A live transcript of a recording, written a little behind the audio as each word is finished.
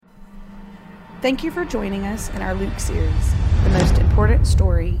Thank you for joining us in our Luke series, the most important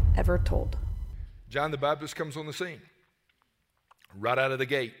story ever told. John the Baptist comes on the scene right out of the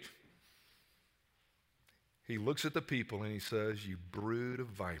gate. He looks at the people and he says, "You brood of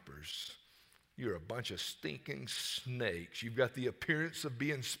vipers. You're a bunch of stinking snakes. You've got the appearance of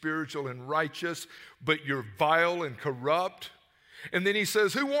being spiritual and righteous, but you're vile and corrupt." And then he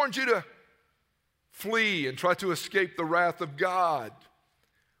says, "Who warned you to flee and try to escape the wrath of God?"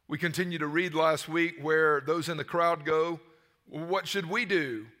 We continue to read last week where those in the crowd go, "What should we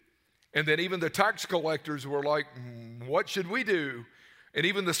do?" And then even the tax collectors were like, "What should we do?" And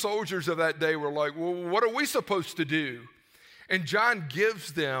even the soldiers of that day were like, "Well, what are we supposed to do?" And John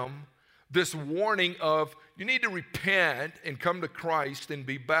gives them this warning of, you need to repent and come to Christ and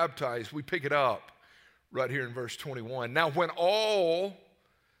be baptized. We pick it up right here in verse 21. Now, when all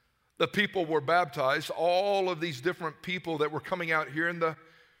the people were baptized, all of these different people that were coming out here in the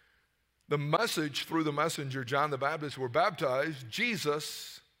message through the messenger, John the Baptist, were baptized,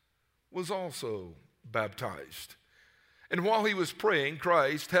 Jesus was also baptized. And while he was praying,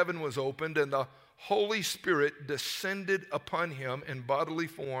 Christ, heaven was opened, and the Holy Spirit descended upon him in bodily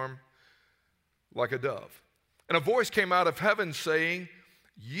form like a dove. And a voice came out of heaven saying,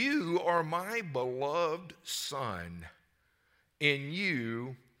 "You are my beloved Son. In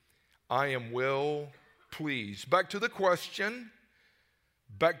you I am well pleased." Back to the question,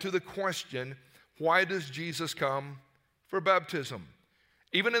 why does Jesus come for baptism?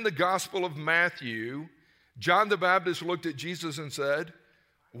 Even in the Gospel of Matthew, John the Baptist looked at Jesus and said,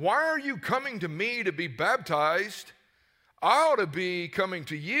 "Why are you coming to me to be baptized? I ought to be coming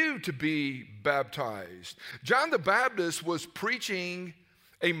to you to be baptized." John the Baptist was preaching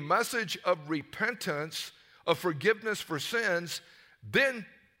a message of repentance, of forgiveness for sins, then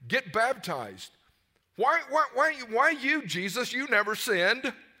get baptized. Why you, Jesus? You never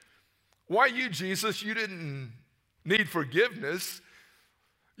sinned. Why you, Jesus? You didn't need forgiveness.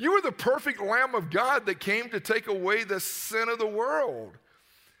 You were the perfect Lamb of God that came to take away the sin of the world.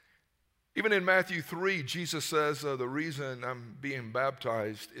 Even in Matthew 3, Jesus says, the reason I'm being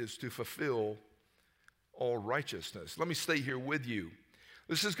baptized is to fulfill all righteousness. Let me stay here with you.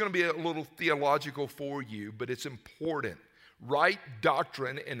 This is going to be a little theological for you, but it's important. Right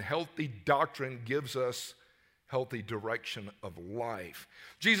doctrine and healthy doctrine gives us healthy direction of life.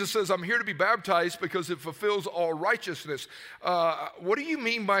 Jesus says, "I'm here to be baptized because it fulfills all righteousness." What do you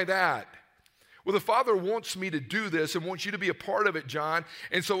mean by that? Well, the Father wants me to do this and wants you to be a part of it, John.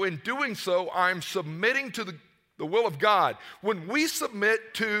 And so in doing so, I'm submitting to the will of God. When we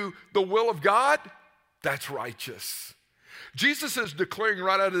submit to the will of God, that's righteous. Jesus is declaring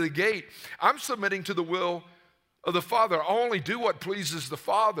right out of the gate, I'm submitting to the will of the Father. I only do what pleases the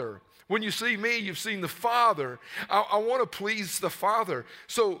Father. When you see me, you've seen the Father. I want to please the Father.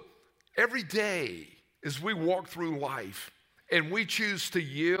 So every day as we walk through life and we choose to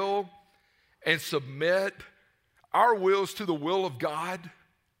yield and submit our wills to the will of God,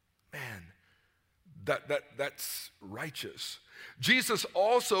 man, that's righteous. Jesus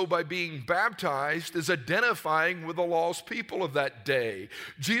also, by being baptized, is identifying with the lost people of that day.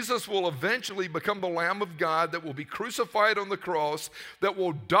 Jesus will eventually become the Lamb of God that will be crucified on the cross, that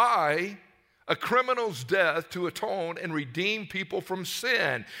will die a criminal's death to atone and redeem people from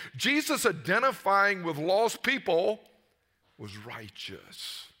sin. Jesus identifying with lost people was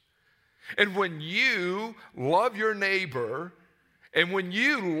righteous. And when you love your neighbor, and when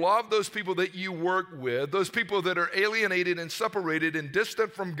you love those people that you work with, those people that are alienated and separated and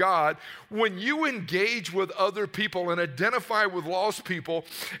distant from God, when you engage with other people and identify with lost people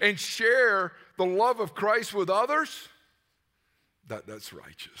and share the love of Christ with others, that's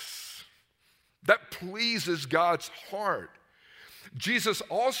righteous. That pleases God's heart. Jesus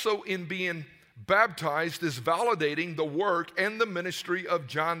also, in being baptized, is validating the work and the ministry of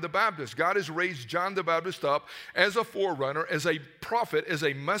John the Baptist. God has raised John the Baptist up as a forerunner, as a prophet, as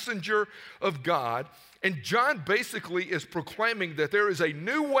a messenger of God. And John basically is proclaiming that there is a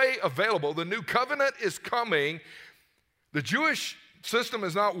new way available. The new covenant is coming. The Jewish system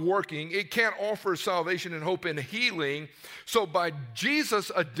is not working. It can't offer salvation and hope and healing. So by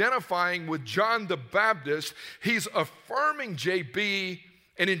Jesus identifying with John the Baptist, he's affirming JB,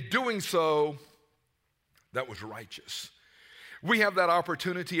 and in doing so, that was righteous. We have that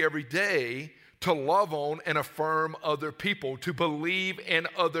opportunity every day to love on and affirm other people, to believe in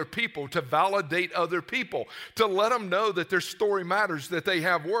other people, to validate other people, to let them know that their story matters, that they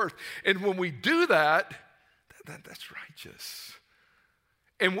have worth. And when we do that, that's righteous.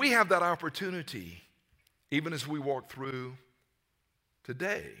 And we have that opportunity even as we walk through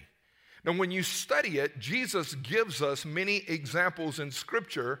today. Now, when you study it, Jesus gives us many examples in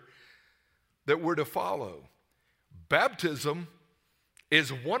Scripture that we're to follow. Baptism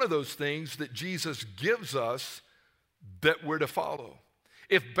is one of those things that Jesus gives us that we're to follow.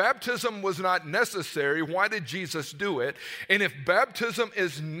 If baptism was not necessary, why did Jesus do it? And if baptism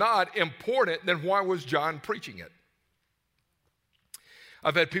is not important, then why was John preaching it?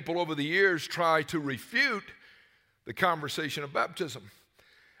 I've had people over the years try to refute the conversation of baptism.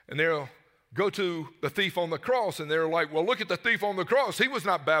 And they'll go to the thief on the cross and they're like, well, look at the thief on the cross. He was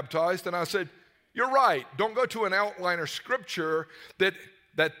not baptized. And I said, you're right. Don't go to an outline or scripture that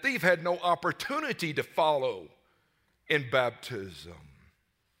that thief had no opportunity to follow in baptism.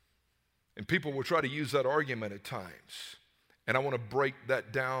 And people will try to use that argument at times. And I want to break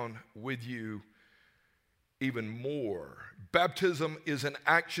that down with you even more. Baptism is an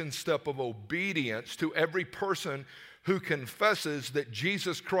action step of obedience to every person who confesses that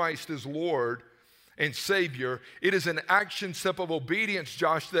Jesus Christ is Lord and Savior. It is an action step of obedience,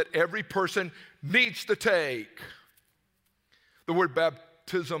 Josh, that every person needs to take. The word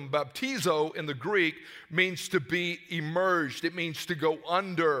baptism, baptizo in the Greek, means to be immersed. It means to go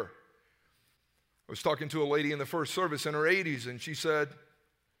under. I was talking to a lady in the first service in her 80s, and she said,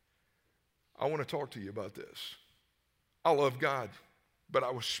 I want to talk to you about this. I love God, but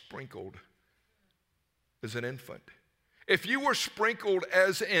I was sprinkled as an infant. If you were sprinkled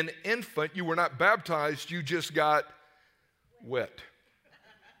as an infant, you were not baptized, you just got wet.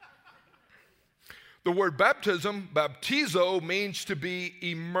 The word baptism, baptizo, means to be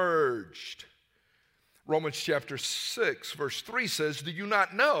immersed. Romans chapter 6, verse 3 says, do you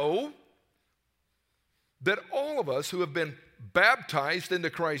not know that all of us who have been baptized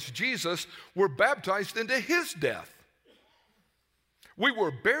into Christ Jesus were baptized into his death? We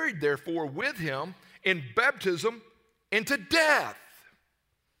were buried, therefore, with him in baptism into death,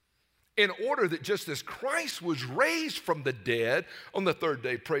 in order that just as Christ was raised from the dead on the third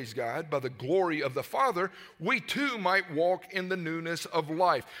day, praise God, by the glory of the Father, we too might walk in the newness of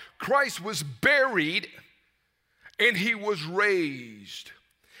life. Christ was buried and he was raised.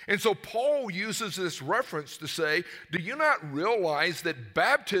 And so Paul uses this reference to say, do you not realize that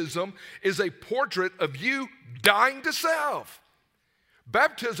baptism is a portrait of you dying to self?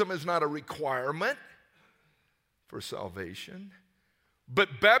 Baptism is not a requirement for salvation,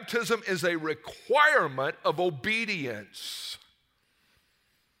 but baptism is a requirement of obedience.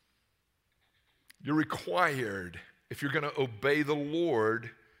 You're required, if you're going to obey the Lord,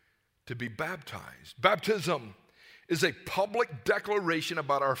 to be baptized. Baptism is a public declaration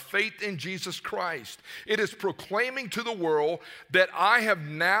about our faith in Jesus Christ. It is proclaiming to the world that I have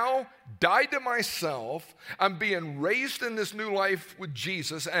now died to myself, I'm being raised in this new life with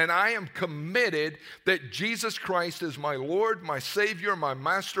Jesus, and I am committed that Jesus Christ is my Lord, my Savior, my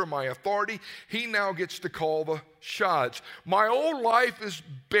Master, my authority. He now gets to call the shots. My old life is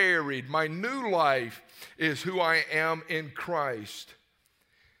buried. My new life is who I am in Christ.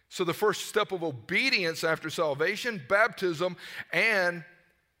 So the first step of obedience after salvation, baptism, and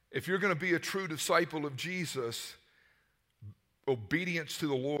if you're going to be a true disciple of Jesus, obedience to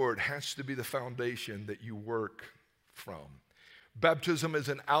the Lord has to be the foundation that you work from. Baptism is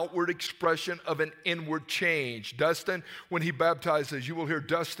an outward expression of an inward change. Dustin, when he baptizes, you will hear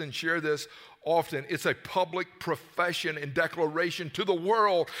Dustin share this often. It's a public profession and declaration to the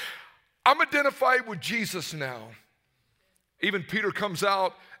world. I'm identified with Jesus now. Even Peter comes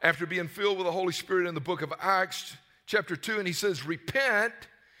out after being filled with the Holy Spirit in the book of Acts, chapter 2, and he says, repent,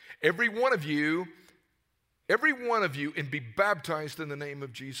 every one of you, and be baptized in the name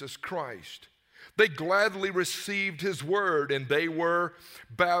of Jesus Christ. They gladly received his word, and they were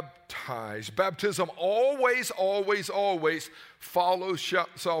baptized. Baptism always follows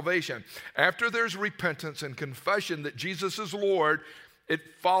salvation. After there's repentance and confession that Jesus is Lord, it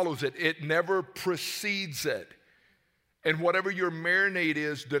follows it. It never precedes it. And whatever your marinade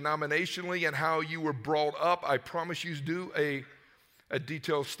is denominationally and how you were brought up, I promise you do a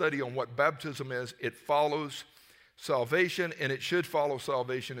detailed study on what baptism is. It follows salvation, and it should follow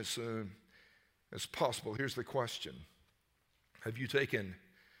salvation as soon as possible. Here's the question. Have you taken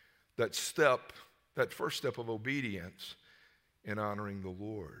that step, that first step of obedience in honoring the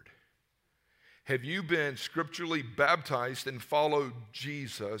Lord? Have you been scripturally baptized and followed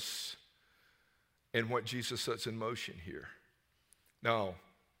Jesus and what Jesus sets in motion here? Now,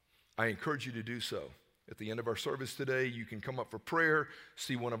 I encourage you to do so. At the end of our service today, you can come up for prayer,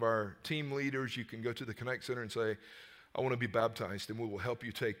 see one of our team leaders. You can go to the Connect Center and say, I want to be baptized, and we will help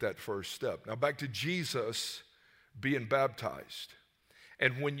you take that first step. Now, back to Jesus being baptized.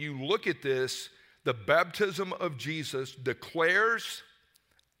 And when you look at this, the baptism of Jesus declares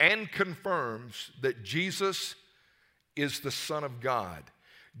and confirms that Jesus is the Son of God.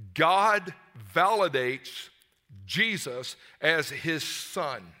 God validates Jesus as his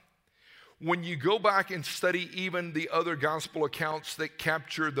son. When you go back and study even the other gospel accounts that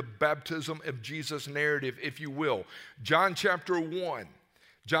capture the baptism of Jesus narrative, if you will, John chapter 1,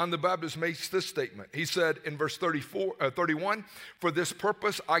 John the Baptist makes this statement. He said in verse 31, "For this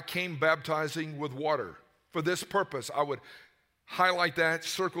purpose I came baptizing with water." For this purpose, I would highlight that,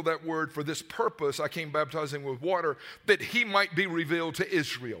 circle that word. For this purpose I came baptizing with water, that he might be revealed to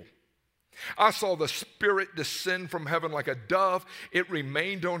Israel. I saw the Spirit descend from heaven like a dove. It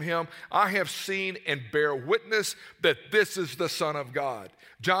remained on him. I have seen and bear witness that this is the Son of God.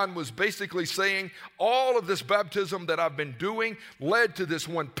 John was basically saying all of this baptism that I've been doing led to this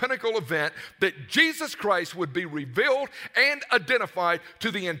one pinnacle event, that Jesus Christ would be revealed and identified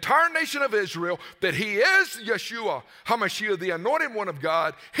to the entire nation of Israel, that he is Yeshua HaMashiach, the anointed one of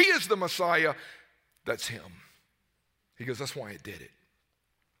God. He is the Messiah. That's him. He goes, that's why I did it.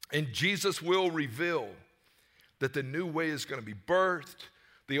 And Jesus will reveal that the new way is going to be birthed.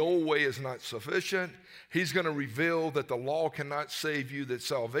 The old way is not sufficient. He's going to reveal that the law cannot save you, that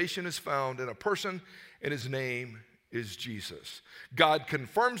salvation is found in a person, and his name is Jesus. God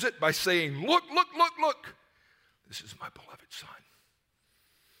confirms it by saying, look, look, look, look. This is my beloved Son.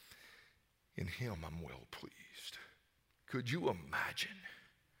 In him I'm well pleased. Could you imagine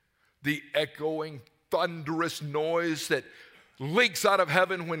the echoing, thunderous noise that leaks out of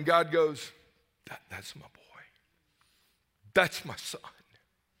heaven when God goes, that's my boy. That's my son.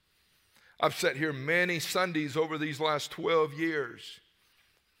 I've sat here many Sundays over these last 12 years,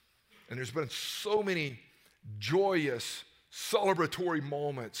 and there's been so many joyous, celebratory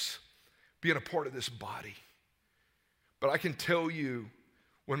moments being a part of this body. But I can tell you,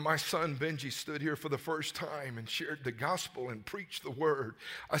 when my son Benji stood here for the first time and shared the gospel and preached the word,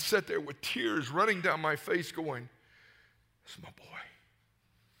 I sat there with tears running down my face going, that's my boy.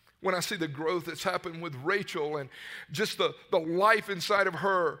 When I see the growth that's happened with Rachel and just the life inside of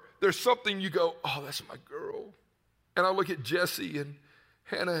her, there's something you go, oh, that's my girl. And I look at Jesse and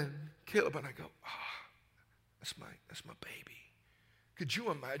Hannah and Caleb and I go, that's my baby. Could you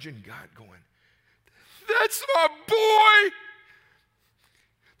imagine God going, that's my boy.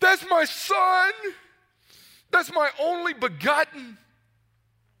 That's my son. That's my only begotten.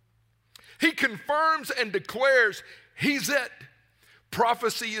 He confirms and declares he's it.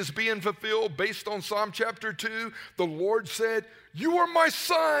 Prophecy is being fulfilled based on Psalm chapter 2. The Lord said, you are my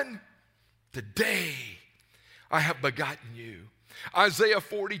son. Today I have begotten you. Isaiah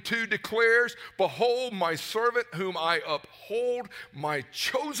 42 declares, behold my servant whom I uphold, my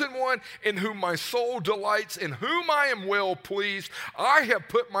chosen one in whom my soul delights, in whom I am well pleased. I have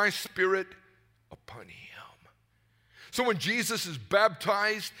put my spirit upon him. So when Jesus is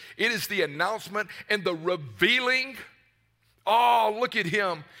baptized, it is the announcement and the revealing. Oh, look at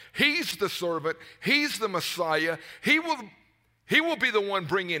him. He's the servant. He's the Messiah. He will be the one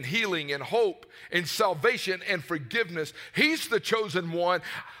bringing healing and hope and salvation and forgiveness. He's the chosen one.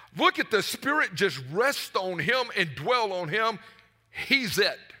 Look at the Spirit just rest on him and dwell on him. He's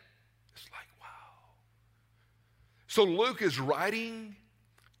it. It's like, wow. So Luke is writing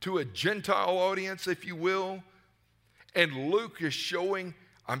to a Gentile audience, if you will, and Luke is showing,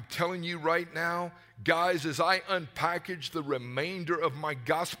 I'm telling you right now, guys, as I unpackage the remainder of my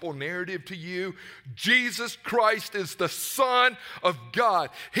gospel narrative to you, Jesus Christ is the Son of God.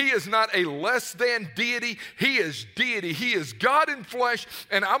 He is not a less than deity. He is deity. He is God in flesh,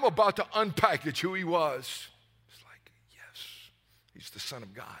 and I'm about to unpackage who he was. It's like, yes, he's the Son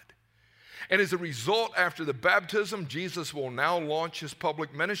of God. And as a result, after the baptism, Jesus will now launch his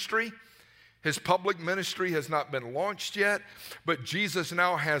public ministry. His public ministry has not been launched yet, but Jesus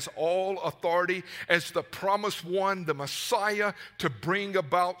now has all authority as the promised one, the Messiah, to bring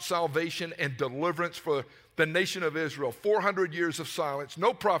about salvation and deliverance for the nation of Israel. 400 years of silence,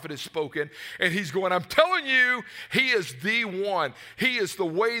 no prophet has spoken, and he's going, I'm telling you, he is the one. He is the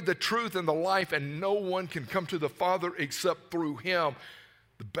way, the truth, and the life, and no one can come to the Father except through him.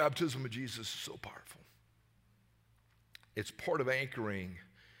 The baptism of Jesus is so powerful. It's part of anchoring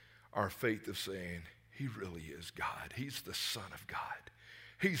our faith of saying, he really is God. He's the Son of God.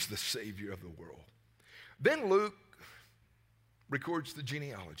 He's the Savior of the world. Then Luke records the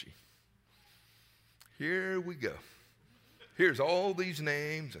genealogy. Here we go. Here's all these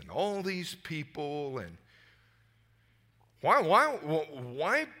names and all these people, and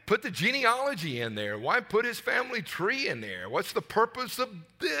why put the genealogy in there? Why put his family tree in there? What's the purpose of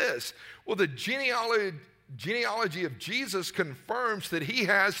this? Well, the genealogy of Jesus confirms that he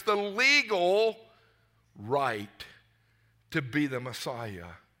has the legal right to be the Messiah.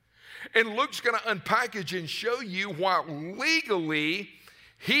 And Luke's going to unpackage and show you why legally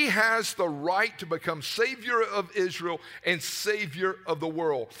He has the right to become Savior of Israel and Savior of the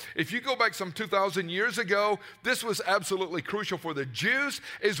world. If you go back some 2,000 years ago, this was absolutely crucial for the Jews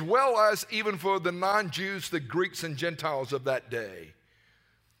as well as even for the non-Jews, the Greeks and Gentiles of that day.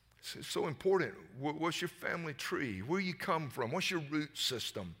 It's so important. What's your family tree? Where you come from? What's your root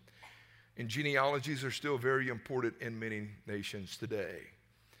system? And genealogies are still very important in many nations today.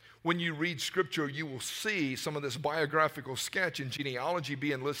 When you read Scripture, you will see some of this biographical sketch and genealogy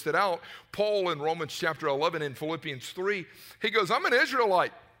being listed out. Paul in Romans chapter 11 and Philippians 3, he goes, I'm an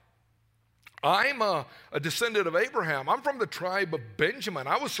Israelite. I'm a descendant of Abraham. I'm from the tribe of Benjamin.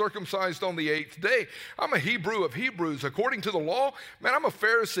 I was circumcised on the 8th day. I'm a Hebrew of Hebrews. According to the law, man, I'm a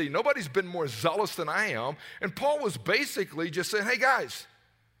Pharisee. Nobody's been more zealous than I am. And Paul was basically just saying, hey guys,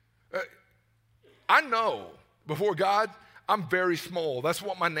 I know before God, I'm very small. That's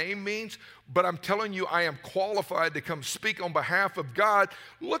what my name means. But I'm telling you, I am qualified to come speak on behalf of God.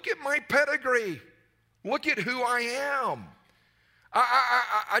 Look at my pedigree. Look at who I am.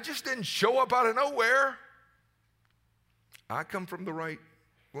 I just didn't show up out of nowhere. I come from the right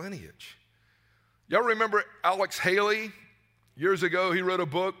lineage. Y'all remember Alex Haley? Years ago, he wrote a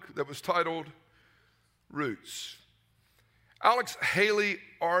book that was titled Roots. Alex Haley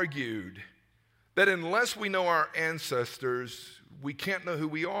argued that unless we know our ancestors, we can't know who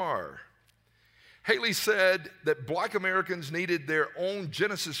we are. Haley said that black Americans needed their own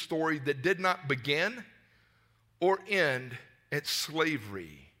Genesis story that did not begin or end at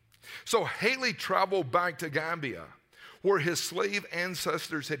slavery. So Haley traveled back to Gambia, where his slave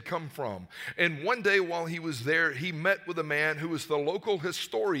ancestors had come from. And one day while he was there, he met with a man who was the local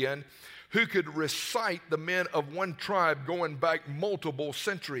historian who could recite the men of one tribe going back multiple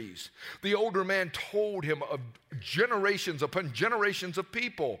centuries. The older man told him of generations upon generations of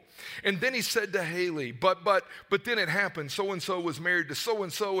people. And then he said to Haley, but then it happened. So-and-so was married to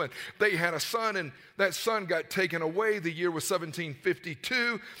so-and-so, and they had a son, and that son got taken away. The year was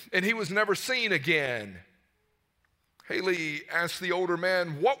 1752, and he was never seen again. Haley asked the older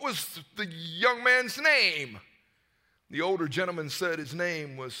man, what was the young man's name? The older gentleman said his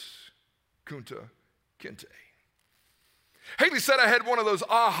name was Kunta Kinte. Haley said, I had one of those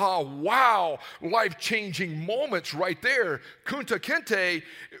aha, wow, life-changing moments right there. Kunta Kinte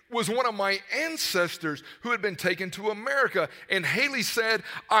was one of my ancestors who had been taken to America. And Haley said,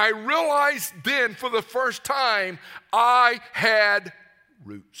 I realized then for the first time I had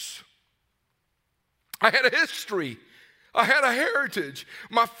roots. I had a history. I had a heritage.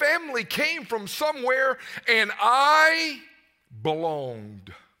 My family came from somewhere and I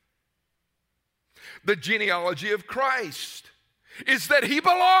belonged. The genealogy of Christ is that he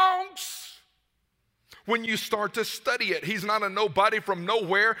belongs. When you start to study it, he's not a nobody from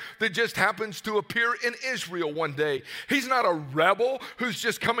nowhere that just happens to appear in Israel one day. He's not a rebel who's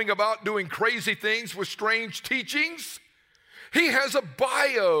just coming about doing crazy things with strange teachings. He has a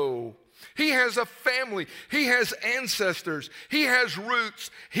bio. He has a family. He has ancestors. He has roots.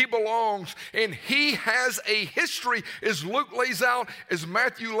 He belongs. And he has a history, as Luke lays out, as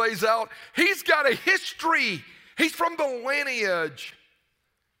Matthew lays out. He's got a history. He's from the lineage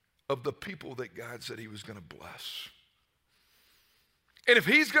of the people that God said he was going to bless. And if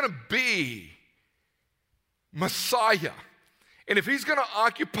he's going to be Messiah, and if he's going to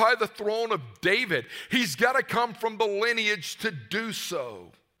occupy the throne of David, he's got to come from the lineage to do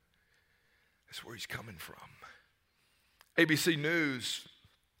so. That's where he's coming from. ABC News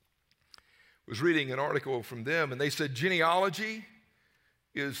was reading an article from them, and they said genealogy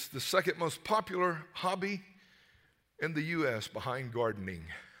is the second most popular hobby in the U.S. behind gardening.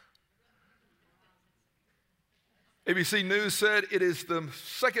 ABC News said it is the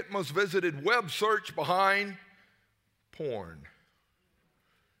second most visited web search behind porn.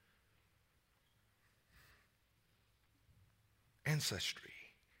 Ancestry.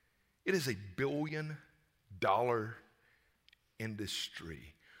 It is $1 billion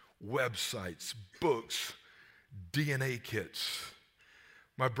industry. Websites, books, DNA kits.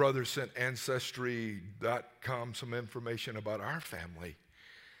 My brother sent Ancestry.com some information about our family.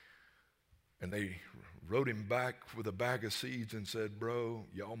 And they wrote him back with a bag of seeds and said, bro,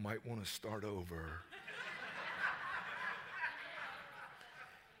 y'all might want to start over.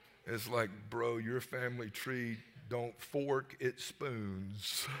 It's like, bro, your family tree don't fork, it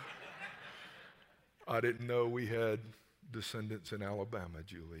spoons. I didn't know we had descendants in Alabama,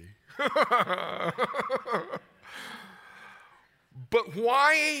 Julie. But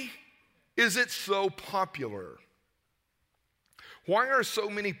why is it so popular? Why are so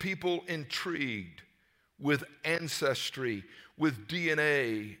many people intrigued with ancestry, with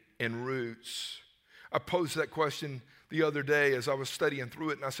DNA and roots? I posed that question the other day as I was studying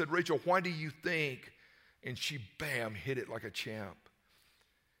through it, and I said, Rachel, why do you think? And she, bam, hit it like a champ.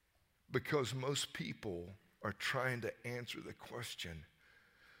 Because most people are trying to answer the question,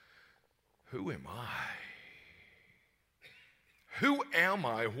 who am I? Who am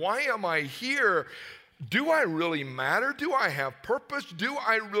I? Why am I here? Do I really matter? Do I have purpose? Do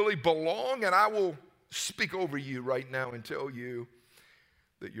I really belong? And I will speak over you right now and tell you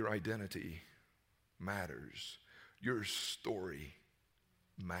that your identity matters. Your story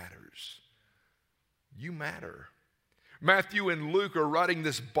matters. You matter. Matthew and Luke are writing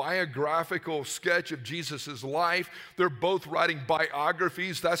this biographical sketch of Jesus' life. They're both writing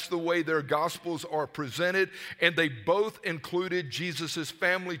biographies. That's the way their gospels are presented. And they both included Jesus'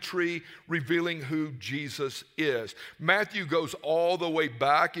 family tree, revealing who Jesus is. Matthew goes all the way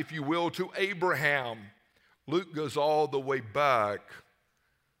back, if you will, to Abraham. Luke goes all the way back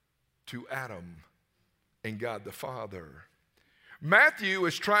to Adam and God the Father. Matthew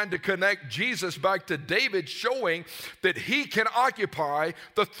is trying to connect Jesus back to David, showing that he can occupy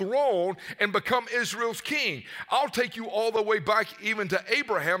the throne and become Israel's king. I'll take you all the way back even to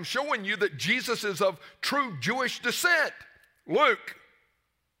Abraham, showing you that Jesus is of true Jewish descent. Luke,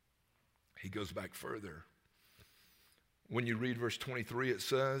 he goes back further. When you read verse 23, it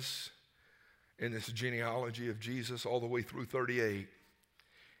says, in this genealogy of Jesus all the way through 38,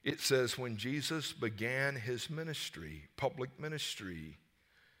 it says, when Jesus began his ministry, public ministry,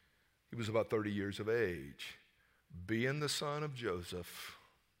 he was about 30 years of age, being the son of Joseph.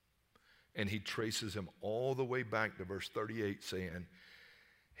 And he traces him all the way back to verse 38, saying,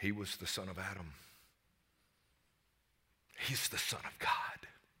 he was the son of Adam. He's the son of God.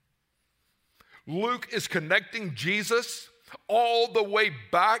 Luke is connecting Jesus all the way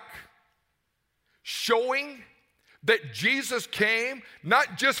back, showing that Jesus came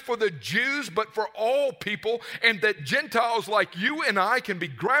not just for the Jews, but for all people, and that Gentiles like you and I can be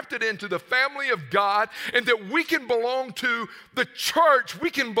grafted into the family of God, and that we can belong to the church.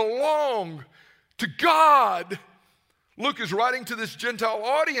 We can belong to God. Luke is writing to this Gentile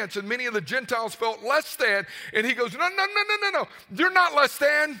audience, and many of the Gentiles felt less than, and he goes, no, you're not less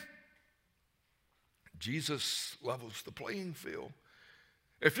than. Jesus levels the playing field.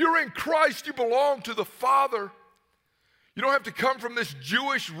 If you're in Christ, you belong to the Father. You don't have to come from this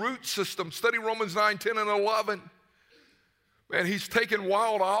Jewish root system. Study Romans 9, 10, and 11. Man, he's taken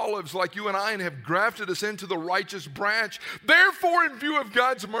wild olives like you and I and have grafted us into the righteous branch. Therefore, in view of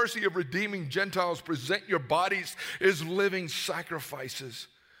God's mercy of redeeming Gentiles, present your bodies as living sacrifices,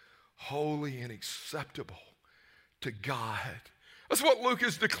 holy and acceptable to God. That's what Luke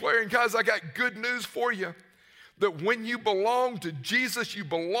is declaring. Guys, I got good news for you. That when you belong to Jesus, you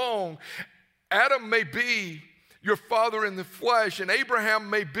belong. Adam may be your father in the flesh, and Abraham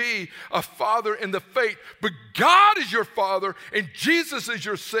may be a father in the faith, but God is your father, and Jesus is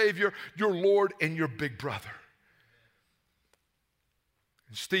your Savior, your Lord, and your big brother.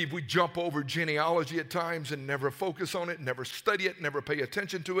 And Steve, we jump over genealogy at times and never focus on it, never study it, never pay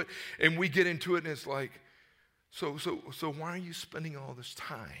attention to it, and we get into it, and it's like, so why are you spending all this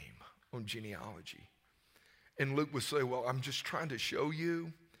time on genealogy? And Luke would say, well, I'm just trying to show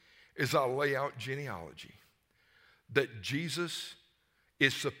you, as I lay out genealogy, that Jesus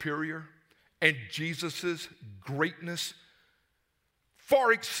is superior and Jesus' greatness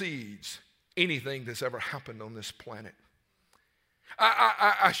far exceeds anything that's ever happened on this planet.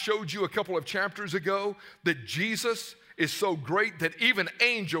 I showed you a couple of chapters ago that Jesus is so great that even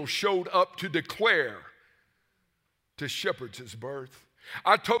angels showed up to declare to shepherds his birth.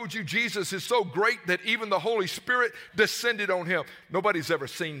 I told you Jesus is so great that even the Holy Spirit descended on him. Nobody's ever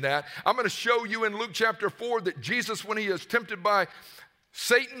seen that. I'm going to show you in Luke chapter 4 that Jesus, when he is tempted by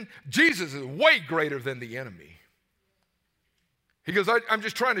Satan, Jesus is way greater than the enemy. He goes, I'm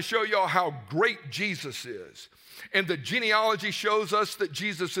just trying to show y'all how great Jesus is. And the genealogy shows us that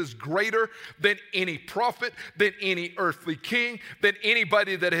Jesus is greater than any prophet, than any earthly king, than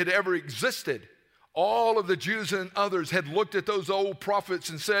anybody that had ever existed. All of the Jews and others had looked at those old prophets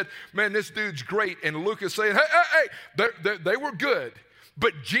and said, man, this dude's great. And Luke is saying, hey, they were good.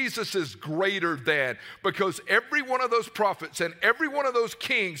 But Jesus is greater than, because every one of those prophets and every one of those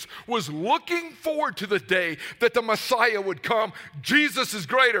kings was looking forward to the day that the Messiah would come. Jesus is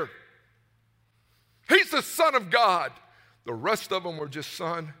greater. He's the Son of God. The rest of them were just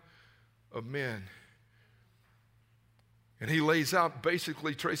son of men. And he lays out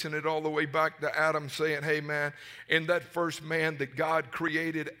basically tracing it all the way back to Adam, saying, hey man, in that first man that God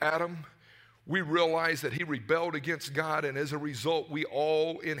created, Adam, we realize that he rebelled against God, and as a result, we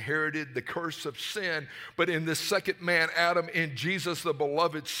all inherited the curse of sin. But in this second man, Adam, in Jesus, the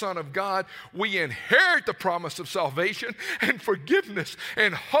beloved Son of God, we inherit the promise of salvation and forgiveness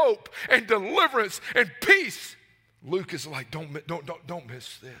and hope and deliverance and peace. Luke is like, don't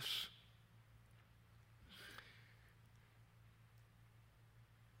miss this.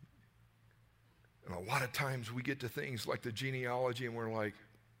 And a lot of times we get to things like the genealogy and we're like,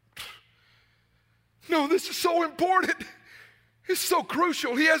 no, this is so important. It's so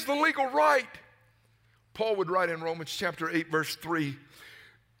crucial. He has the legal right. Paul would write in Romans chapter 8, verse 3,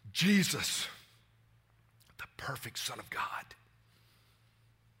 Jesus, the perfect Son of God,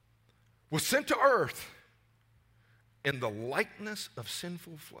 was sent to earth in the likeness of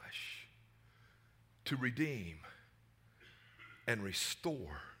sinful flesh to redeem and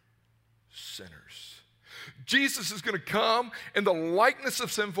restore sinners. Jesus is going to come in the likeness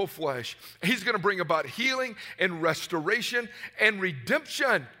of sinful flesh. He's going to bring about healing and restoration and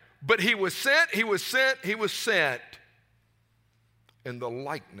redemption. But he was sent in the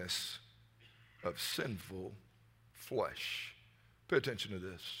likeness of sinful flesh. Pay attention to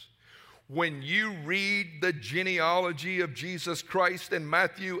this. When you read the genealogy of Jesus Christ in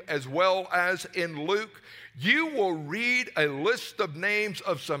Matthew as well as in Luke, you will read a list of names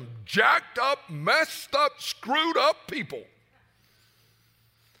of some jacked up, messed up, screwed up people.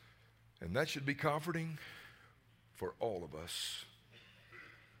 And that should be comforting for all of us.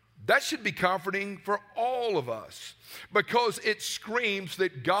 That should be comforting for all of us because it screams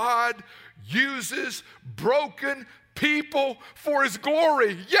that God uses broken people for his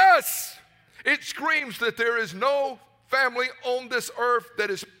glory. Yes, it screams that there is no family on this earth that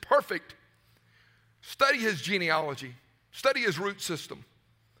is perfect. Study his genealogy. Study his root system.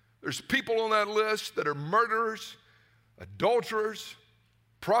 There's people on that list that are murderers, adulterers,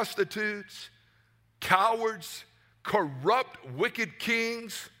 prostitutes, cowards, corrupt, wicked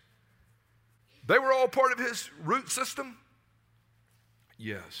kings. They were all part of his root system?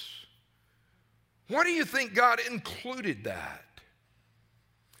 Yes. Why do you think God included that?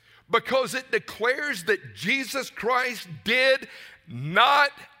 Because it declares that Jesus Christ did not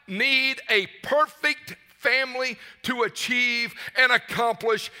need a perfect family to achieve and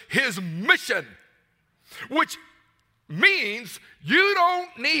accomplish his mission, which means you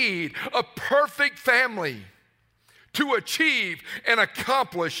don't need a perfect family to achieve and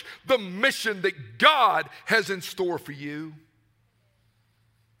accomplish the mission that God has in store for you.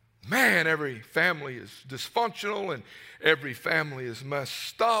 Man, every family is dysfunctional and every family is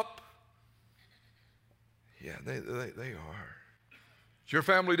messed up. Yeah, they are. Is your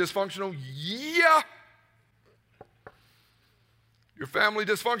family dysfunctional? Yeah. Your family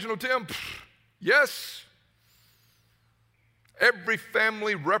dysfunctional, Tim? Yes. Every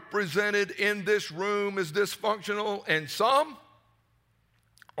family represented in this room is dysfunctional, and some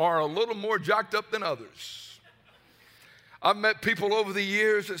are a little more jacked up than others. I've met people over the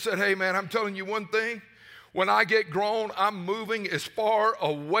years that said, hey man, I'm telling you one thing, when I get grown, I'm moving as far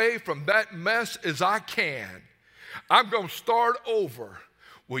away from that mess as I can. I'm going to start over.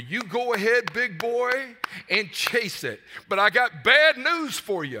 Well, you go ahead, big boy, and chase it. But I got bad news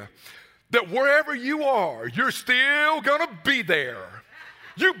for you, that wherever you are, you're still going to be there.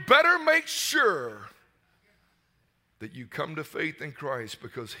 You better make sure that you come to faith in Christ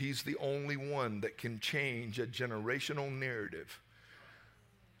because he's the only one that can change a generational narrative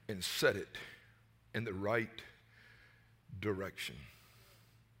and set it in the right direction.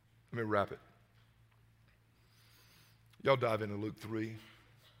 Let me wrap it. Y'all dive into Luke 3.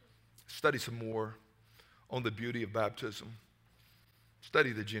 Study some more on the beauty of baptism.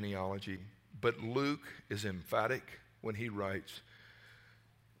 Study the genealogy. But Luke is emphatic when he writes,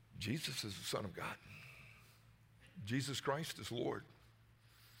 Jesus is the Son of God. Jesus Christ is Lord.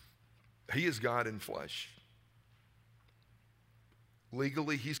 He is God in flesh.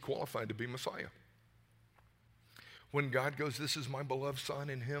 Legally, he's qualified to be Messiah. When God goes, this is my beloved Son,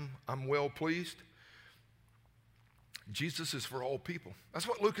 in him I'm well pleased. Jesus is for all people. That's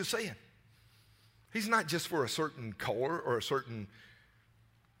what Luke is saying. He's not just for a certain color or a certain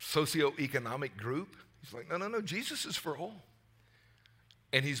socioeconomic group. He's like, no, Jesus is for all.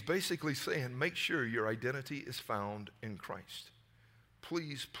 And he's basically saying, make sure your identity is found in Christ.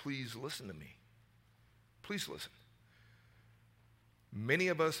 Please listen to me. Please listen. Many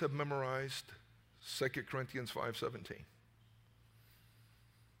of us have memorized 2 Corinthians 5:17.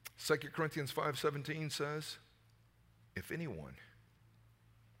 2 Corinthians 5:17 says, if anyone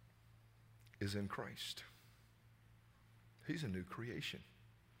is in Christ, he's a new creation.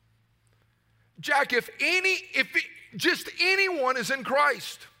 Jack, if just anyone is in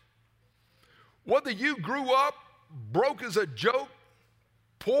Christ, Whether you grew up broke as a joke,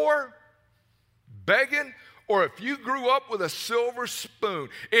 poor, begging, or if you grew up with a silver spoon,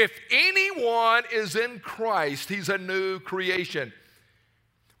 if anyone is in Christ, he's a new creation.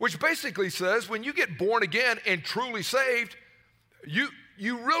 Which basically says when you get born again and truly saved, you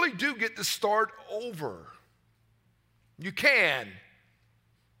really do get to start over. You can.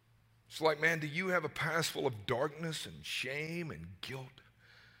 It's like, man, do you have a past full of darkness and shame and guilt?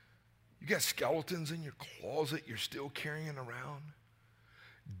 You got skeletons in your closet you're still carrying around?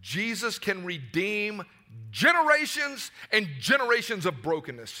 Jesus can redeem generations and generations of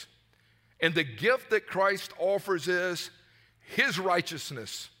brokenness. And the gift that Christ offers is his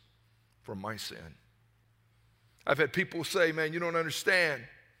righteousness for my sin. I've had people say, man, you don't understand.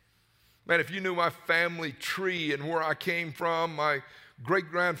 Man, if you knew my family tree and where I came from, my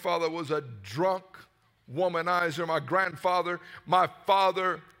great-grandfather was a drunk womanizer. My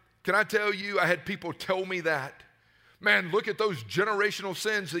father, can I tell you, I had people tell me that. Man, look at those generational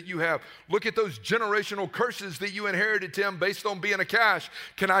sins that you have. Look at those generational curses that you inherited, Tim, based on being a cash.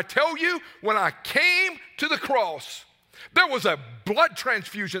 Can I tell you, when I came to the cross, there was a blood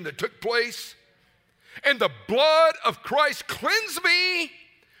transfusion that took place, and the blood of Christ cleansed me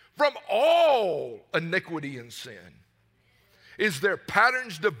from all iniquity and sin. Is there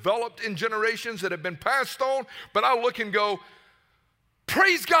patterns developed in generations that have been passed on? But I look and go,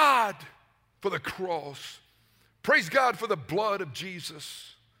 praise God for the cross. Praise God for the blood of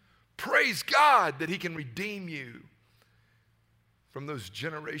Jesus. Praise God that he can redeem you from those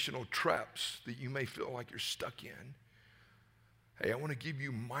generational traps that you may feel like you're stuck in. Hey, I want to give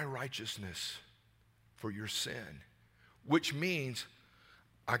you my righteousness for your sin, which means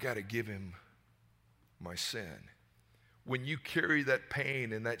I got to give him my sin. When you carry that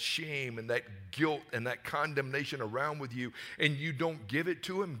pain and that shame and that guilt and that condemnation around with you and you don't give it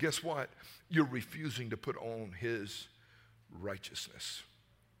to him, guess what? You're refusing to put on his righteousness.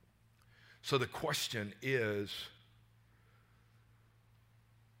 So the question is,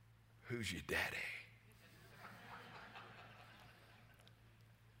 who's your daddy?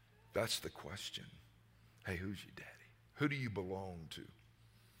 That's the question. Hey, who's your daddy? Who do you belong to?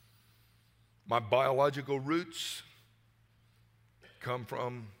 My biological roots come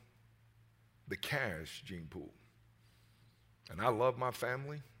from the Cash gene pool. And I love my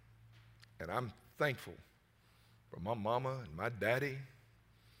family, and I'm thankful for my mama and my daddy.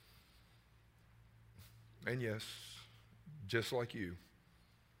 And yes, just like you,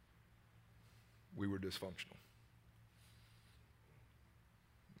 we were dysfunctional.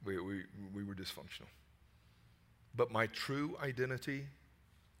 We were dysfunctional. But my true identity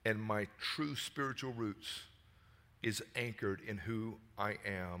and my true spiritual roots is anchored in who I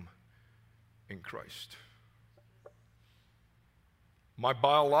am in Christ. My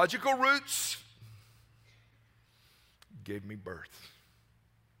biological roots gave me birth.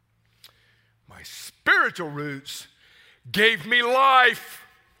 My spiritual roots gave me life,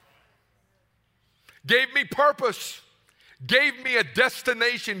 gave me purpose, gave me a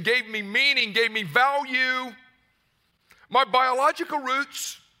destination, gave me meaning, gave me value. My biological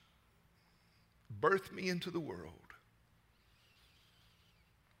roots birthed me into the world.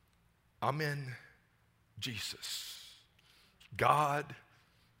 I'm in Jesus. God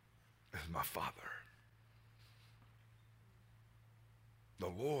is my Father. The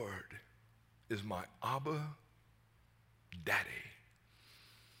Lord is my Abba Daddy.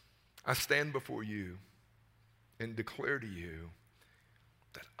 I stand before you and declare to you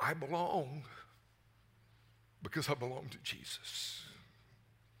that I belong because I belong to Jesus.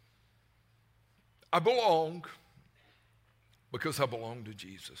 I belong because I belong to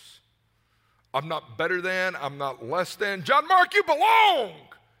Jesus. I'm not better than, I'm not less than. John Mark, you belong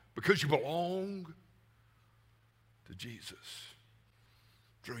because you belong to Jesus.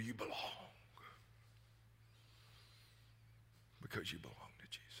 Drew, you belong because you belong to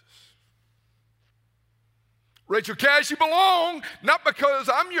Jesus. Rachel Cash, you belong not because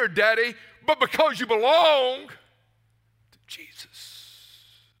I'm your daddy, but because you belong to Jesus.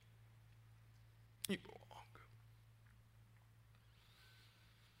 You belong.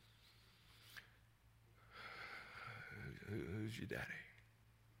 Who's your daddy?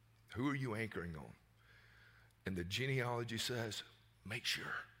 Who are you anchoring on? And the genealogy says, make sure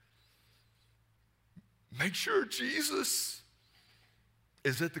Jesus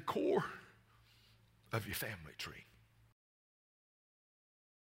is at the core of your family tree.